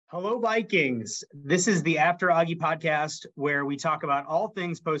Hello, Vikings. This is the After Augie podcast where we talk about all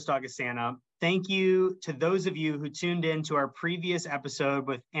things post-Augustana. Thank you to those of you who tuned in to our previous episode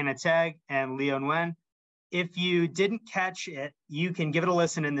with Anna Teg and Leo Nguyen. If you didn't catch it, you can give it a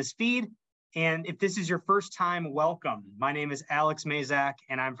listen in this feed. And if this is your first time, welcome. My name is Alex Mayszak,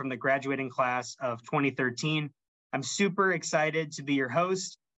 and I'm from the graduating class of 2013. I'm super excited to be your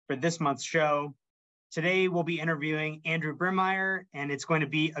host for this month's show. Today, we'll be interviewing Andrew Brimeyer, and it's going to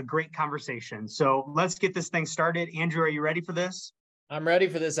be a great conversation. So let's get this thing started. Andrew, are you ready for this? I'm ready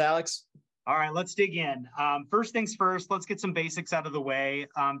for this, Alex. All right, let's dig in. First things first, let's get some basics out of the way.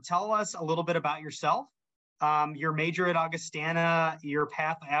 Tell us a little bit about yourself, your major at Augustana, your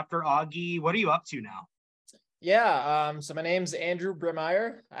path after Augie. What are you up to now? Yeah, so my name's Andrew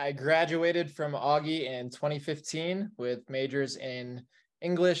Brimeyer. I graduated from Augie in 2015 with majors in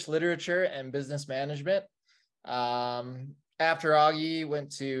English, literature, and business management. After Augie,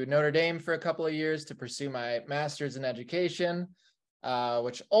 went to Notre Dame for a couple of years to pursue my master's in education,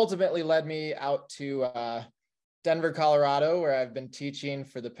 which ultimately led me out to Denver, Colorado, where I've been teaching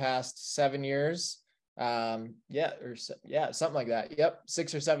for the past 7 years. Something like that. Yep,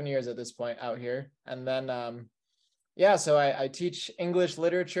 6 or 7 years at this point out here. And then, so I teach English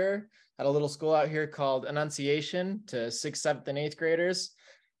literature at a little school out here called Annunciation to 6th, 7th, and 8th graders.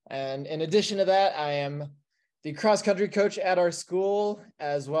 And in addition to that, I am the cross-country coach at our school,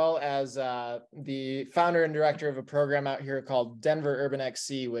 as well as the founder and director of a program out here called Denver Urban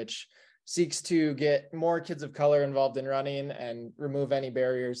XC, which seeks to get more kids of color involved in running and remove any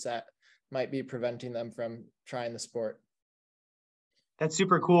barriers that might be preventing them from trying the sport. That's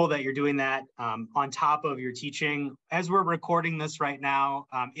super cool that you're doing that on top of your teaching. As we're recording this right now,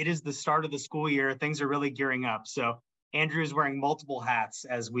 it is the start of the school year. Things are really gearing up. So Andrew's wearing multiple hats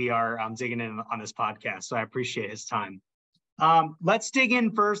as we are digging in on this podcast. So I appreciate his time. Let's dig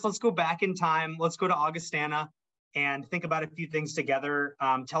in first. Let's go back in time. Let's go to Augustana and think about a few things together.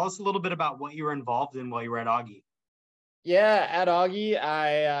 Tell us a little bit about what you were involved in while you were at Augie. Yeah, at Augie,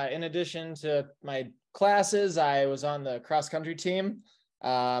 I, in addition to my classes, I was on the cross-country team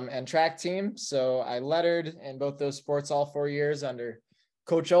and track team. So I lettered in both those sports all 4 years under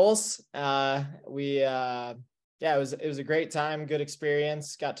Coach Ols. It was a great time, good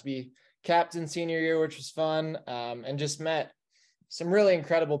experience. Got to be captain senior year, which was fun, and just met some really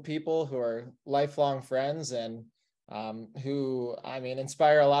incredible people who are lifelong friends and who,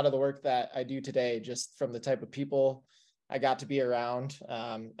 inspire a lot of the work that I do today, just from the type of people I got to be around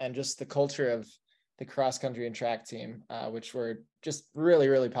and just the culture of the cross country and track team, which were just really,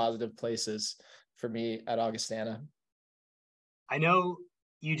 really positive places for me at Augustana. I know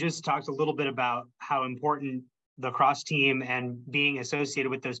you just talked a little bit about how important the cross team and being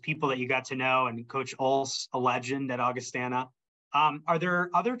associated with those people that you got to know, and Coach Ols, a legend at Augustana. Are there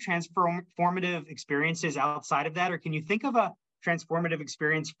other transformative experiences outside of that, or can you think of a transformative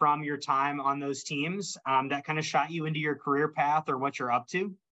experience from your time on those teams that kind of shot you into your career path or what you're up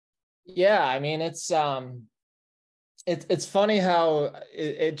to? Yeah, I mean, it's funny how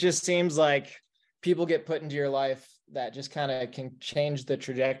it just seems like people get put into your life that just kind of can change the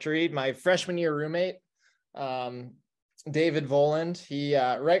trajectory. My freshman year roommate, David Voland, he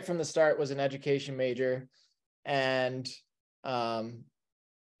right from the start was an education major, and I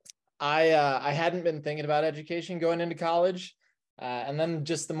hadn't been thinking about education going into college. And then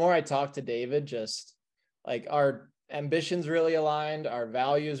just the more I talked to David, just like our ambitions really aligned, our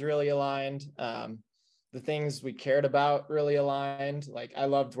values really aligned, the things we cared about really aligned. Like I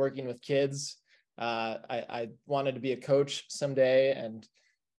loved working with kids. I wanted to be a coach someday. And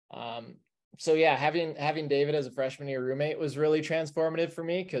so yeah, having David as a freshman year roommate was really transformative for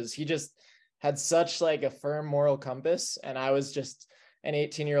me because he just had such like a firm moral compass. And I was just an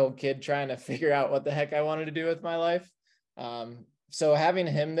 18-year-old kid trying to figure out what the heck I wanted to do with my life. So having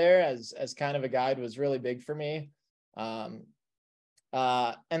him there as kind of a guide was really big for me. And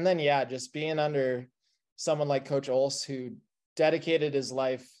then, yeah, just being under someone like Coach Ols, who dedicated his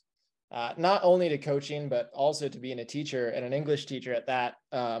life, not only to coaching, but also to being a teacher and an English teacher at that.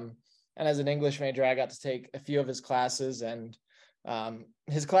 And as an English major, I got to take a few of his classes, and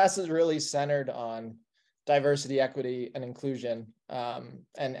his classes really centered on diversity, equity, and inclusion.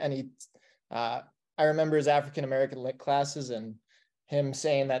 And he, I remember his African-American lit classes and him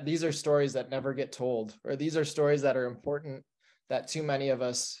saying that these are stories that never get told, or these are stories that are important that too many of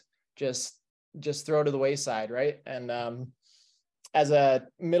us just throw to the wayside. Right. And as a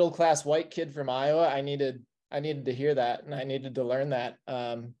middle-class white kid from Iowa, I needed to hear that, and I needed to learn that.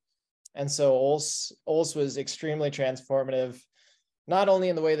 And so Ols was extremely transformative, not only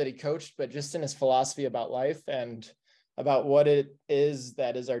in the way that he coached, but just in his philosophy about life. And about what it is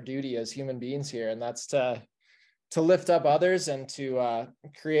that is our duty as human beings here. And that's to lift up others and to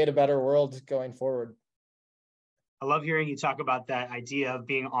create a better world going forward. I love hearing you talk about that idea of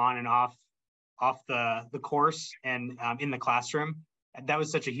being on and off the course and in the classroom. That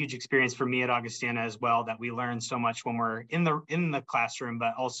was such a huge experience for me at Augustana as well, that we learn so much when we're in the classroom,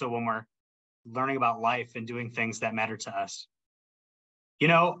 but also when we're learning about life and doing things that matter to us. You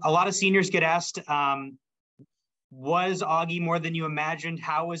know, a lot of seniors get asked, was Augie more than you imagined?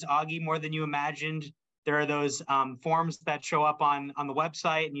 How was Augie more than you imagined? There are those forms that show up on the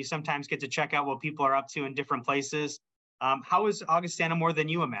website, and you sometimes get to check out what people are up to in different places. How was Augustana more than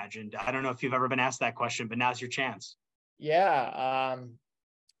you imagined? I don't know if you've ever been asked that question, but now's your chance. Yeah,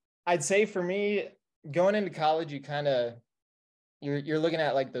 I'd say for me, going into college, you're looking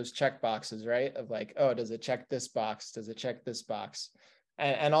at like those check boxes, right? Of like, oh, does it check this box? Does it check this box?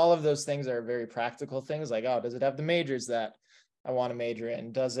 And all of those things are very practical things, like, oh, does it have the majors that I want to major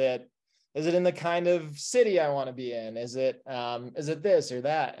in? Is it in the kind of city I want to be in? Is it this or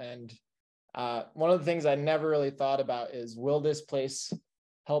that? And one of the things I never really thought about is, will this place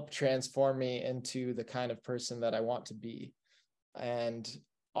help transform me into the kind of person that I want to be? And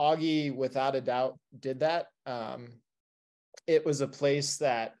Augie, without a doubt, did that. It was a place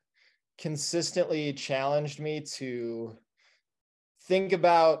that consistently challenged me to think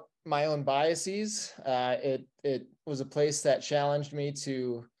about my own biases. It was a place that challenged me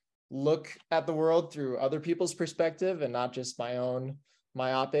to look at the world through other people's perspective and not just my own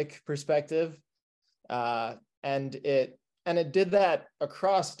myopic perspective. And it did that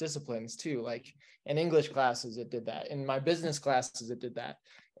across disciplines too. Like in English classes, it did that. In my business classes, it did that.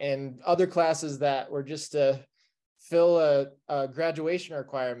 And other classes that were just to fill a graduation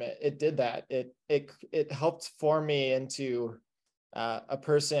requirement, it did that. It helped form me into a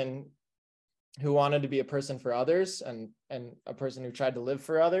person who wanted to be a person for others and a person who tried to live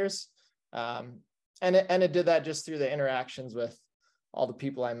for others. And it did that just through the interactions with all the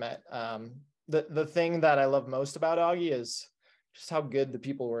people I met. The thing that I love most about Augie is just how good the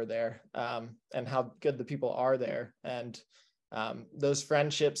people were there, and how good the people are there. And those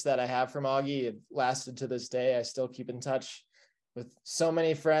friendships that I have from Augie have lasted to this day. I still keep in touch with so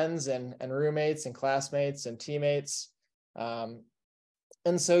many friends and roommates and classmates and teammates.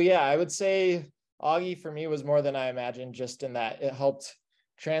 And so, yeah, I would say Augie for me was more than I imagined, just in that it helped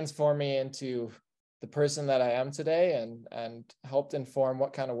transform me into the person that I am today, and helped inform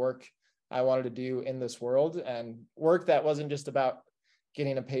what kind of work I wanted to do in this world, and work that wasn't just about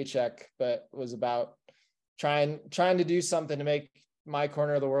getting a paycheck, but was about trying to do something to make my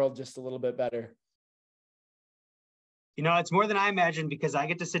corner of the world just a little bit better. You know, it's more than I imagined, because I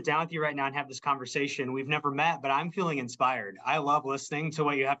get to sit down with you right now and have this conversation. We've never met, but I'm feeling inspired. I love listening to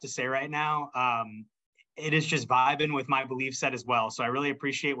what you have to say right now. It is just vibing with my belief set as well. So I really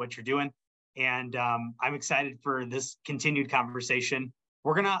appreciate what you're doing. And I'm excited for this continued conversation.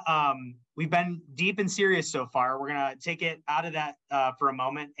 We've been deep and serious so far. We're going to take it out of that for a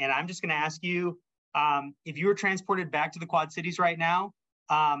moment. And I'm just going to ask you, if you were transported back to the Quad Cities right now,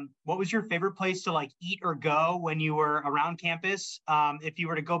 what was your favorite place to like eat or go when you were around campus? If you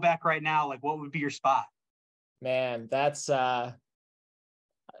were to go back right now, like what would be your spot? Man, that's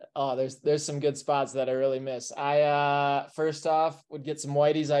there's some good spots that I really miss. I first off would get some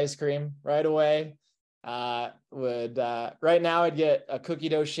Whitey's ice cream right away. Right now I'd get a cookie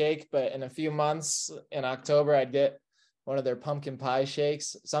dough shake, but in a few months in October I'd get one of their pumpkin pie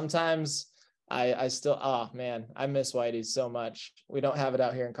shakes. Sometimes I still, oh man, I miss Whitey's so much. We don't have it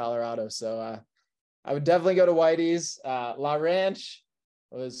out here in Colorado. So I would definitely go to Whitey's. La Ranch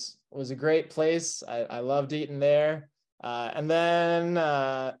was a great place. I loved eating there. And then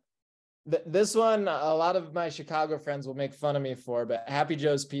this one, a lot of my Chicago friends will make fun of me for, but Happy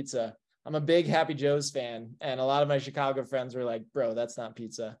Joe's Pizza. I'm a big Happy Joe's fan. And a lot of my Chicago friends were like, bro, that's not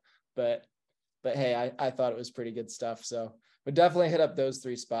pizza. But hey, I thought it was pretty good stuff. So would definitely hit up those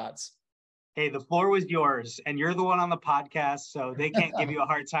three spots. Hey, the floor was yours, and you're the one on the podcast, so they can't give you a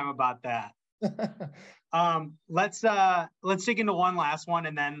hard time about that. Let's dig into one last one,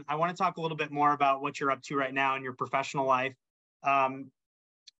 and then I want to talk a little bit more about what you're up to right now in your professional life.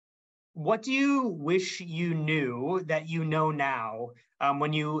 What do you wish you knew that you know now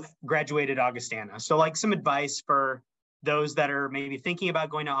when you graduated Augustana? So like some advice for those that are maybe thinking about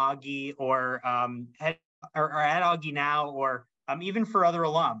going to Augie or at Augie now, or even for other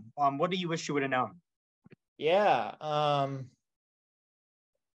alum. What do you wish you would have known? Yeah.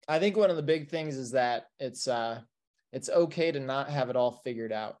 I think one of the big things is that it's okay to not have it all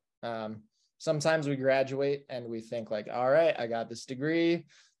figured out. Sometimes we graduate and we think like, all right, I got this degree,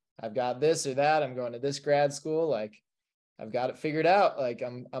 I've got this or that, I'm going to this grad school. Like I've got it figured out. Like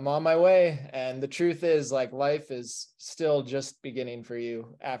I'm on my way. And the truth is, like, life is still just beginning for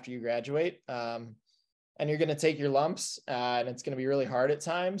you after you graduate. And you're going to take your lumps, and it's going to be really hard at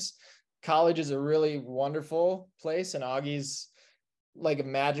times. College is a really wonderful place, and Augie's like a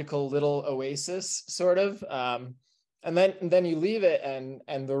magical little oasis, sort of. And then you leave it,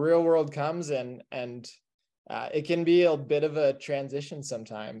 and the real world comes, and it can be a bit of a transition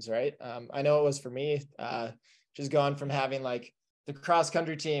sometimes, right? I know it was for me. Just gone from having like the cross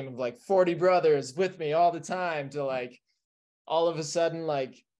country team of like 40 brothers with me all the time to like all of a sudden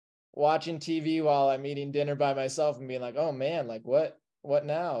like watching TV while I'm eating dinner by myself and being like, oh man, like what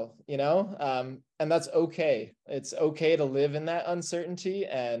now, you know? And that's okay. It's okay to live in that uncertainty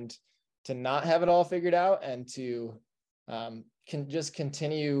and to not have it all figured out, and to can just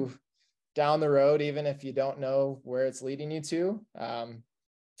continue down the road, even if you don't know where it's leading you to.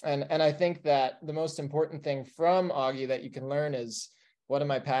 And I think that the most important thing from Augie that you can learn is, what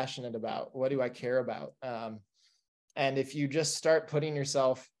am I passionate about? What do I care about? And if you just start putting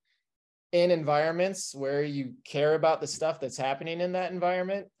yourself in environments where you care about the stuff that's happening in that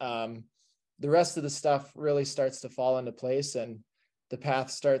environment, the rest of the stuff really starts to fall into place, and the path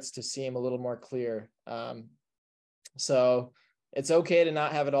starts to seem a little more clear. So it's okay to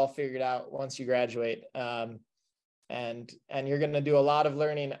not have it all figured out once you graduate. And you're going to do a lot of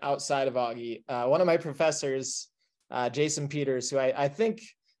learning outside of Augie. One of my professors, Jason Peters, who I think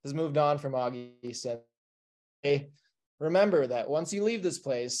has moved on from Augie, said, hey, remember that once you leave this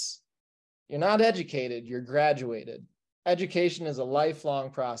place, you're not educated, you're graduated. Education is a lifelong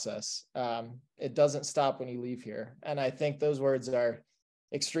process. It doesn't stop when you leave here. And I think those words are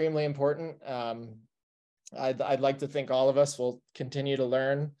extremely important. I'd like to think all of us will continue to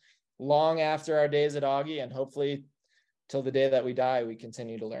learn long after our days at Augie, and hopefully till the day that we die, we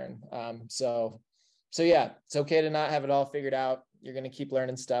continue to learn. So yeah, it's okay to not have it all figured out. You're going to keep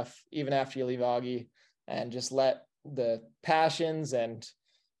learning stuff even after you leave Augie, and just let the passions and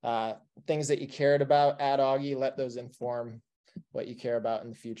things that you cared about at Augie, let those inform what you care about in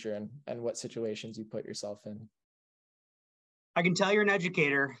the future, and what situations you put yourself in. I can tell you're an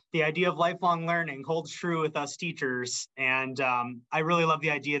educator. The idea of lifelong learning holds true with us teachers. And I really love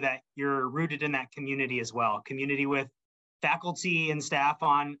the idea that you're rooted in that community as well. Community with faculty and staff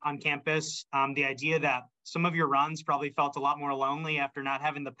on campus. The idea that some of your runs probably felt a lot more lonely after not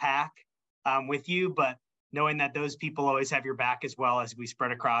having the pack with you, but knowing that those people always have your back as well as we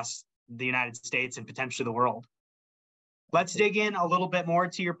spread across the United States and potentially the world. Let's dig in a little bit more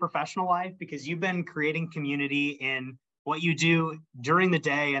to your professional life, because you've been creating community in what you do during the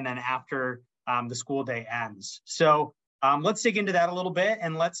day and then after the school day ends. So let's dig into that a little bit,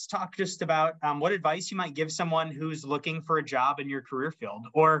 and let's talk just about what advice you might give someone who's looking for a job in your career field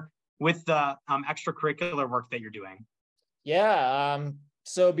or with the extracurricular work that you're doing. Yeah.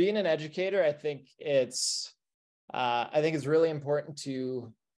 So being an educator, I think it's really important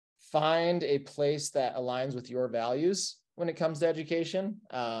to find a place that aligns with your values when it comes to education.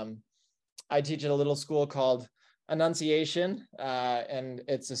 I teach at a little school called Annunciation, and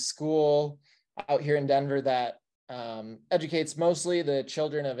it's a school out here in Denver that educates mostly the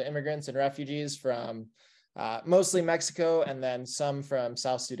children of immigrants and refugees from mostly Mexico, and then some from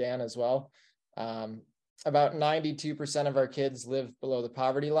South Sudan as well. About 92% of our kids live below the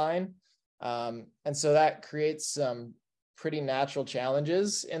poverty line. And so that creates some pretty natural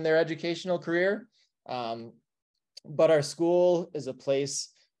challenges in their educational career. But our school is a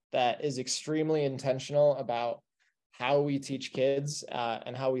place that is extremely intentional about how we teach kids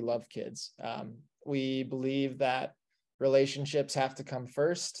and how we love kids. We believe that relationships have to come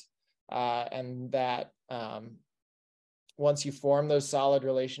first, and that once you form those solid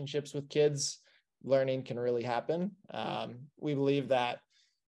relationships with kids, learning can really happen. We believe that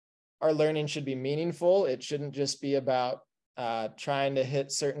our learning should be meaningful. It shouldn't just be about trying to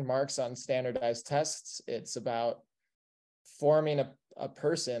hit certain marks on standardized tests. It's about forming a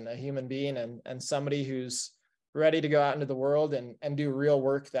person, a human being, and somebody who's ready to go out into the world and do real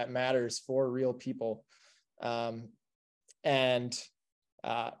work that matters for real people.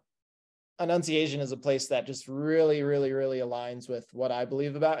 Annunciation is a place that just really, really, really aligns with what I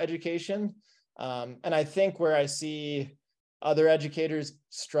believe about education. And I think where I see other educators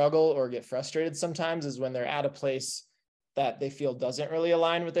struggle or get frustrated sometimes is when they're at a place that they feel doesn't really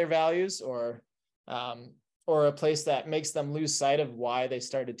align with their values, or a place that makes them lose sight of why they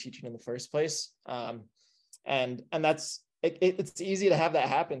started teaching in the first place. And that's, it's easy to have that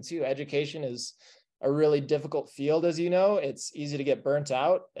happen too. Education is a really difficult field, as you know. It's easy to get burnt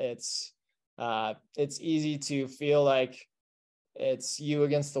out. It's easy to feel like it's you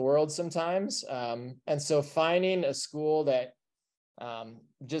against the world sometimes. And so finding a school that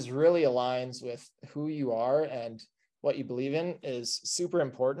just really aligns with who you are and what you believe in is super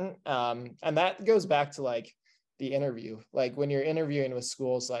important. And that goes back to like the interview, like when you're interviewing with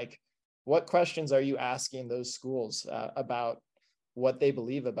schools, like what questions are you asking those schools about what they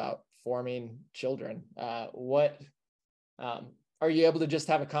believe about forming children? Are you able to just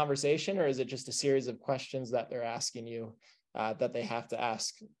have a conversation, or is it just a series of questions that they're asking you that they have to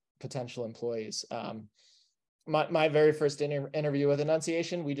ask potential employees? My very first interview with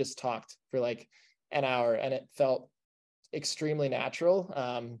Enunciation, we just talked for like an hour and it felt extremely natural.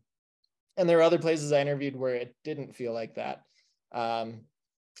 And there were other places I interviewed where it didn't feel like that.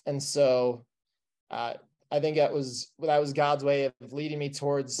 And so I think that was God's way of leading me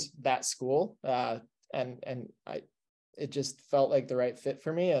towards that school. It just felt like the right fit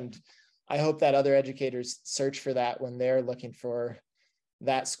for me. And I hope that other educators search for that when they're looking for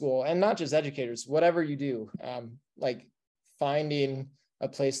that school, and not just educators, whatever you do, like finding a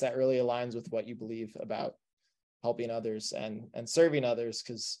place that really aligns with what you believe about helping others and serving others,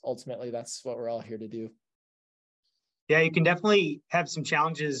 because ultimately that's what we're all here to do. Yeah, you can definitely have some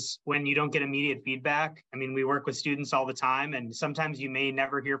challenges when you don't get immediate feedback. I mean, we work with students all the time, and sometimes you may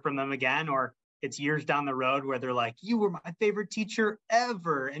never hear from them again, or it's years down the road where they're like, you were my favorite teacher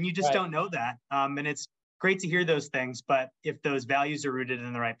ever. And you just don't know that. And it's great to hear those things. But if those values are rooted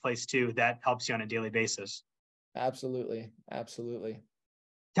in the right place too, that helps you on a daily basis. Absolutely. Absolutely.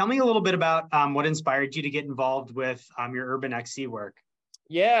 Tell me a little bit about what inspired you to get involved with your Urban XC work.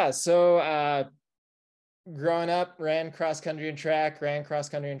 Yeah. So growing up, ran cross country and track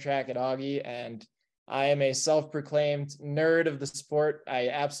at Augie, and I am a self-proclaimed nerd of the sport. I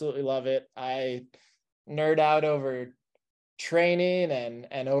absolutely love it. I nerd out over training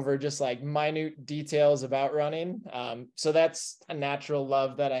and over just like minute details about running. So that's a natural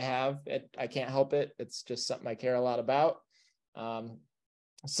love that I have. I can't help it. It's just something I care a lot about.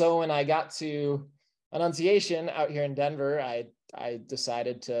 So when I got to Enunciation out here in Denver, I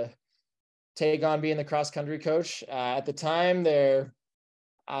decided to take on being the cross country coach. At the time there,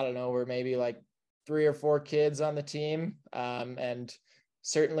 I don't know, we're maybe like 3 or 4 kids on the team, and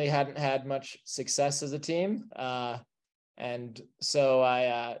certainly hadn't had much success as a team. And so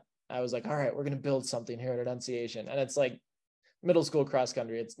I was like, all right, we're going to build something here at Enunciation. And it's like middle school cross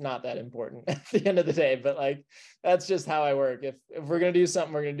country. It's not that important at the end of the day, but like, that's just how I work. If we're going to do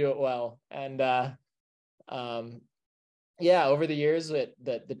something, we're going to do it well. And yeah, over the years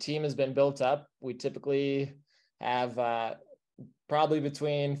the team has been built up. We typically have probably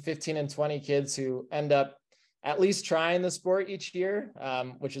between 15 and 20 kids who end up at least trying the sport each year,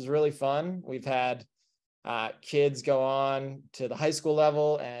 which is really fun. We've had kids go on to the high school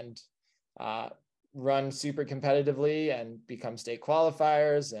level and run super competitively and become state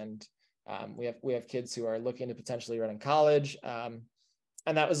qualifiers. And we have kids who are looking to potentially run in college. And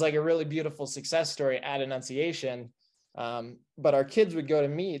that was like a really beautiful success story at Enunciation. But our kids would go to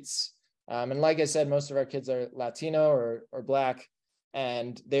meets. And like I said, most of our kids are Latino or Black,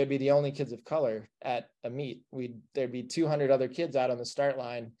 and they would be the only kids of color at a meet. There'd be 200 other kids out on the start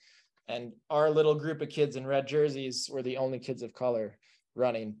line, and our little group of kids in red jerseys were the only kids of color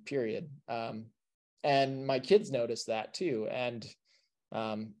running, period. And my kids noticed that too. And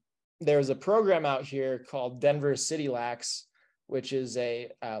there's a program out here called Denver City Lax, which is a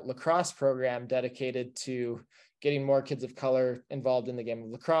lacrosse program dedicated to getting more kids of color involved in the game of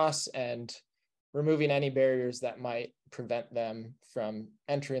lacrosse and removing any barriers that might prevent them from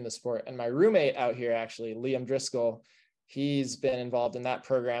entering the sport. And my roommate out here, actually, Liam Driscoll, he's been involved in that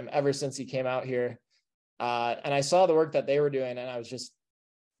program ever since he came out here. And I saw the work that they were doing, and I was just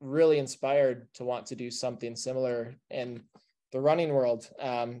really inspired to want to do something similar in the running world.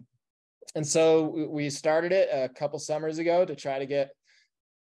 And so we started it a couple summers ago to try to get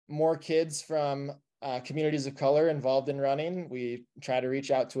more kids from communities of color involved in running. We try to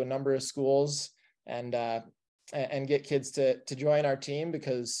reach out to a number of schools and get kids to join our team,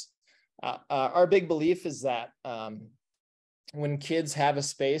 because our big belief is that when kids have a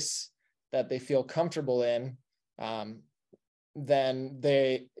space that they feel comfortable in, then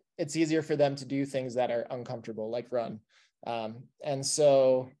it's easier for them to do things that are uncomfortable, like run. And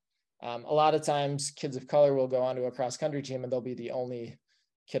so a lot of times kids of color will go onto a cross country team and they'll be the only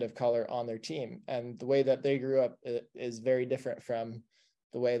kid of color on their team. And the way that they grew up is very different from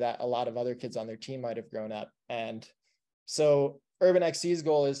the way that a lot of other kids on their team might have grown up. And so Urban XC's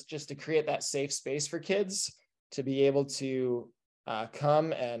goal is just to create that safe space for kids to be able to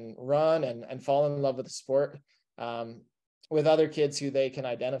come and run and fall in love with the sport with other kids who they can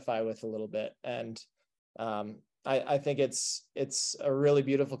identify with a little bit. And I think it's a really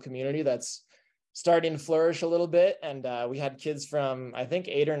beautiful community that's starting to flourish a little bit. And we had kids from, I think,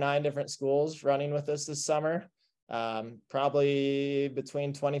 8 or 9 different schools running with us this summer. Probably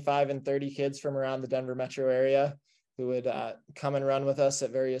between 25 and 30 kids from around the Denver metro area who would come and run with us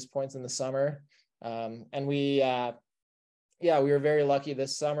at various points in the summer. And we were very lucky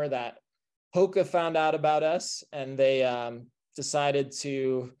this summer that HOKA found out about us, and they decided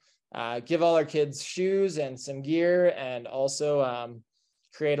to give all our kids shoes and some gear, and also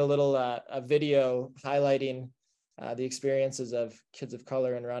create a little a video highlighting the experiences of kids of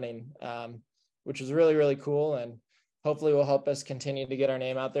color in running, which was really, really cool, and hopefully will help us continue to get our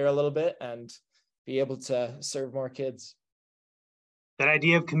name out there a little bit and be able to serve more kids. That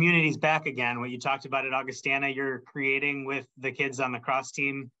idea of communities back again, what you talked about at Augustana, you're creating with the kids on the cross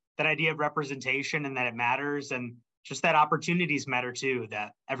team, that idea of representation and that it matters, and just that opportunities matter too,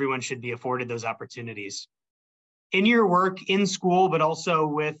 that everyone should be afforded those opportunities. In your work in school, but also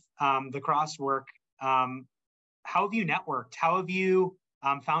with the cross work, how have you networked? How have you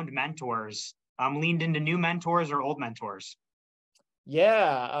found mentors, leaned into new mentors or old mentors?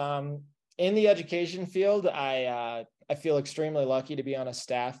 Yeah, in the education field, I feel extremely lucky to be on a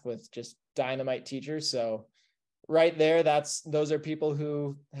staff with just dynamite teachers. So right there, those are people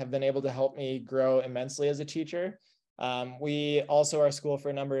who have been able to help me grow immensely as a teacher. We also, our school for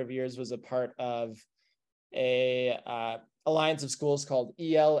a number of years was a part of a alliance of schools called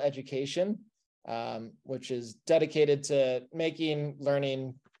EL Education, which is dedicated to making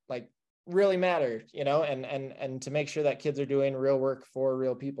learning like really matter, and to make sure that kids are doing real work for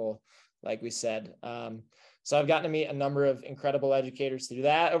real people, like we said. So I've gotten to meet a number of incredible educators through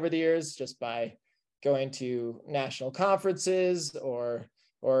that over the years, just by going to national conferences or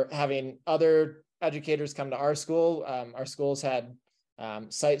having other educators come to our school. Our school's had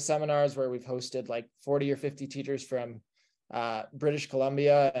site seminars where we've hosted like 40 or 50 teachers from British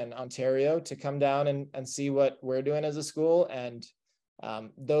Columbia and Ontario to come down and see what we're doing as a school. And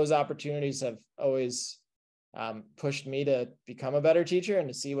those opportunities have always pushed me to become a better teacher and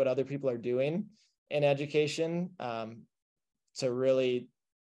to see what other people are doing in education, to really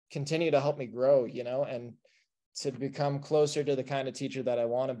continue to help me grow, and to become closer to the kind of teacher that I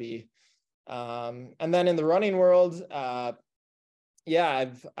want to be. And then in the running world, I've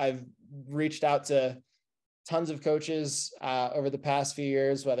reached out to tons of coaches over the past few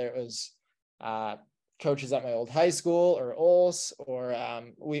years, whether it was coaches at my old high school or OLS, or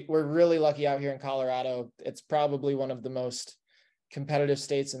we're really lucky out here in Colorado. It's probably one of the most competitive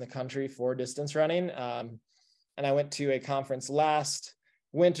states in the country for distance running. And I went to a conference last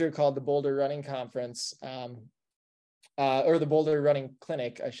winter called the Boulder Running Conference, or the Boulder Running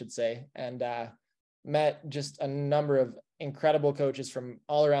Clinic, I should say, and met just a number of incredible coaches from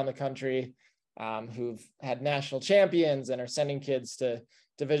all around the country, who've had national champions and are sending kids to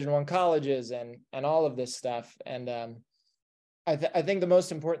Division I colleges and all of this stuff. And I think the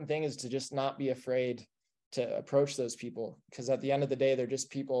most important thing is to just not be afraid to approach those people, because at the end of the day, they're just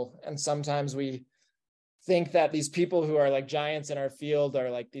people. And sometimes we think that these people who are like giants in our field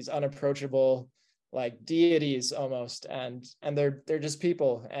are like these unapproachable, like deities almost, and they're just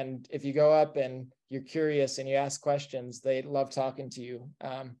people. And if you go up and you're curious and you ask questions, they love talking to you.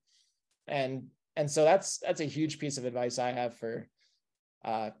 And so that's a huge piece of advice I have for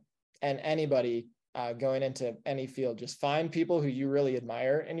and anybody going into any field. Just find people who you really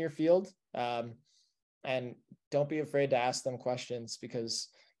admire in your field, and don't be afraid to ask them questions, because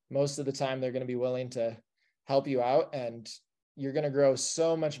most of the time they're going to be willing to help you out, and you're going to grow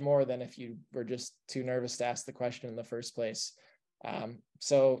so much more than if you were just too nervous to ask the question in the first place.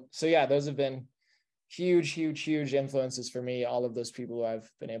 So yeah, those have been huge influences for me, all of those people who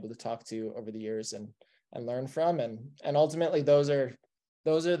I've been able to talk to over the years and learn from. And ultimately those are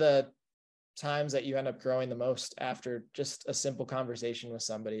the times that you end up growing the most, after just a simple conversation with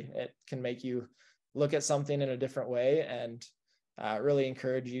somebody. It can make you look at something in a different way, and really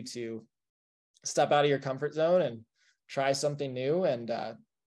encourage you to step out of your comfort zone and try something new. And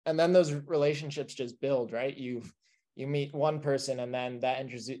then those relationships just build, right? You meet one person, and then that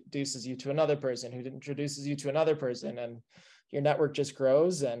introduces you to another person, who introduces you to another person, and your network just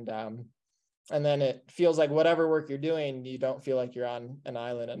grows. And then it feels like whatever work you're doing, you don't feel like you're on an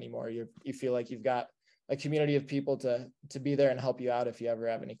island anymore. You feel like you've got a community of people to be there and help you out if you ever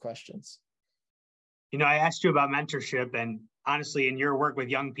have any questions. I asked you about mentorship, and honestly, in your work with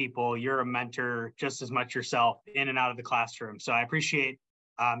young people, you're a mentor just as much yourself, in and out of the classroom. So I appreciate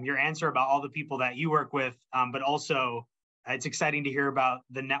your answer about all the people that you work with, but also it's exciting to hear about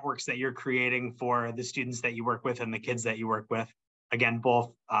the networks that you're creating for the students that you work with and the kids that you work with. again,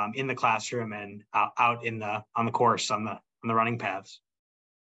 both in the classroom and out on the course, on the running paths.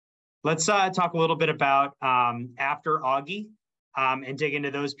 Let's talk a little bit about after Augie and dig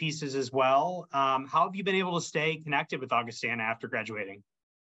into those pieces as well. How have you been able to stay connected with Augustana after graduating?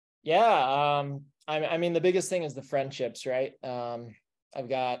 Yeah, I mean, the biggest thing is the friendships, right? I've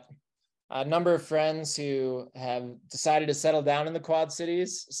got a number of friends who have decided to settle down in the Quad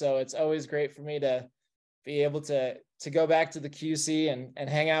Cities. So it's always great for me to be able to go back to the QC and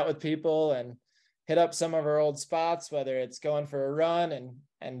hang out with people and hit up some of our old spots, whether it's going for a run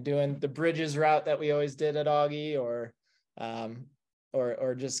and doing the bridges route that we always did at Augie, or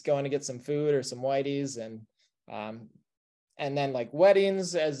just going to get some food or some Whiteys, and then like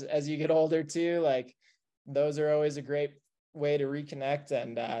weddings as you get older too, like those are always a great way to reconnect.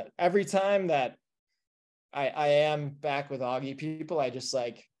 And every time that I am back with Augie people, I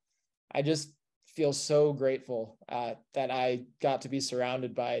just feel so grateful that I got to be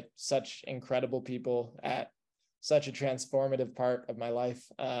surrounded by such incredible people at such a transformative part of my life.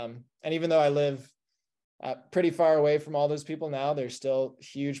 And even though I live pretty far away from all those people now, they're still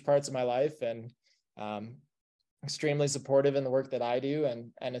huge parts of my life, and extremely supportive in the work that I do.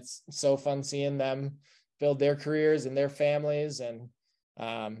 And it's so fun seeing them build their careers and their families. And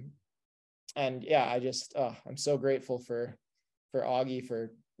yeah, I'm so grateful for Augie,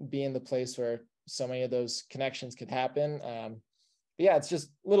 for being the place where so many of those connections could happen. Yeah, it's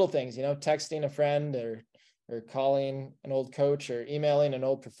just little things, texting a friend or calling an old coach or emailing an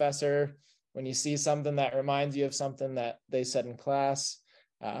old professor when you see something that reminds you of something that they said in class.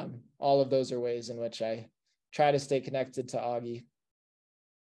 All of those are ways in which I try to stay connected to Augie.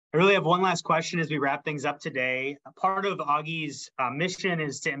 I really have one last question as we wrap things up today. Part of Augie's mission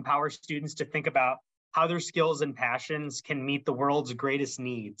is to empower students to think about how their skills and passions can meet the world's greatest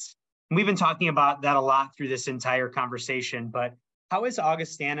needs. And we've been talking about that a lot through this entire conversation, but how has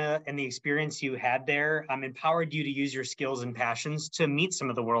Augustana and the experience you had there empowered you to use your skills and passions to meet some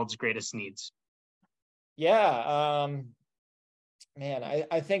of the world's greatest needs? Yeah, man,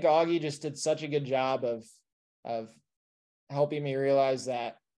 I think Augie just did such a good job of helping me realize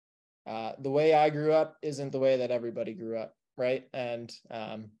that the way I grew up isn't the way that everybody grew up, right? And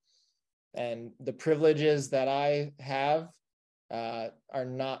the privileges that I have are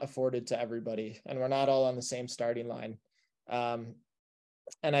not afforded to everybody, and we're not all on the same starting line.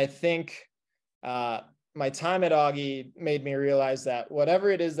 And I think my time at Augie made me realize that whatever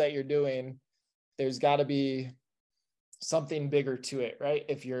it is that you're doing, there's got to be something bigger to it, right?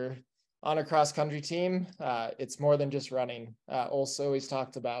 If you're on a cross-country team, it's more than just running. Also, always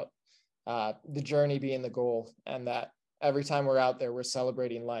talked about the journey being the goal, and that every time we're out there, we're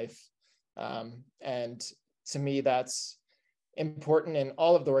celebrating life. And to me, that's important in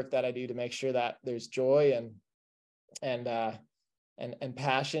all of the work that I do, to make sure that there's joy and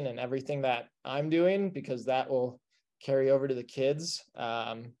passion in everything that I'm doing, because that will carry over to the kids.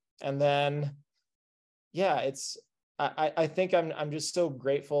 And then, yeah, I think I'm just so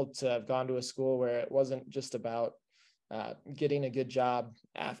grateful to have gone to a school where it wasn't just about getting a good job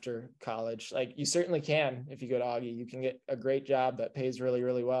after college. Like, you certainly can, if you go to Augie, you can get a great job that pays really,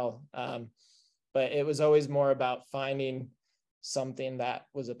 really well. But it was always more about finding something that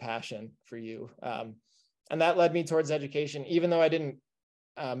was a passion for you. And that led me towards education, even though I didn't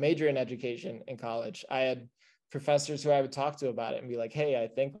major in education in college. I had professors who I would talk to about it and be like, hey, I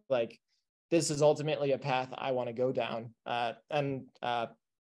think like this is ultimately a path I want to go down. And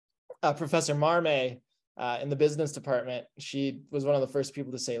Professor Marmay in the business department, she was one of the first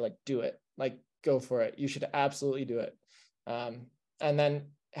people to say, like, do it, like, go for it. You should absolutely do it. And then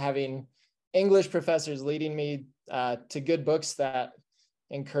having English professors leading me to good books that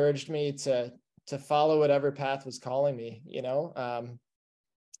encouraged me to follow whatever path was calling me,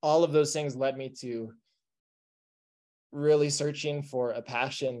 all of those things led me to really searching for a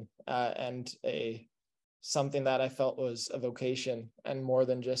passion and something that I felt was a vocation and more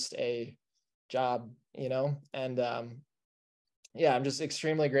than just a job, and yeah, I'm just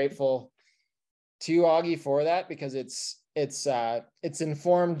extremely grateful to Augie for that, because it's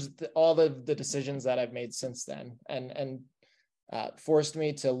informed all the decisions that I've made since then, and forced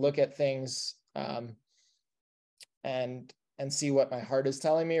me to look at things and see what my heart is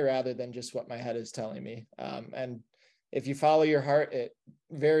telling me rather than just what my head is telling me. And if you follow your heart, it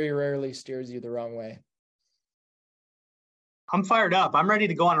very rarely steers you the wrong way. I'm fired up. I'm ready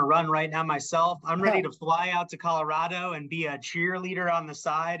to go on a run right now myself. I'm ready to fly out to Colorado and be a cheerleader on the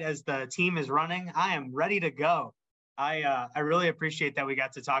side as the team is running. I am ready to go. I really appreciate that we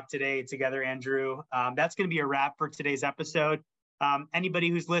got to talk today together, Andrew. That's going to be a wrap for today's episode. Anybody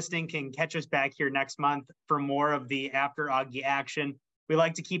who's listening can catch us back here next month for more of the After Augie action. We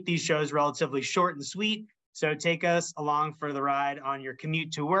like to keep these shows relatively short and sweet. So take us along for the ride on your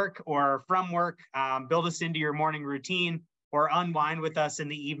commute to work or from work. Build us into your morning routine, or unwind with us in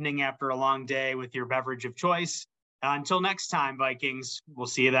the evening after a long day with your beverage of choice. Until next time, Vikings, we'll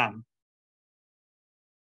see you then.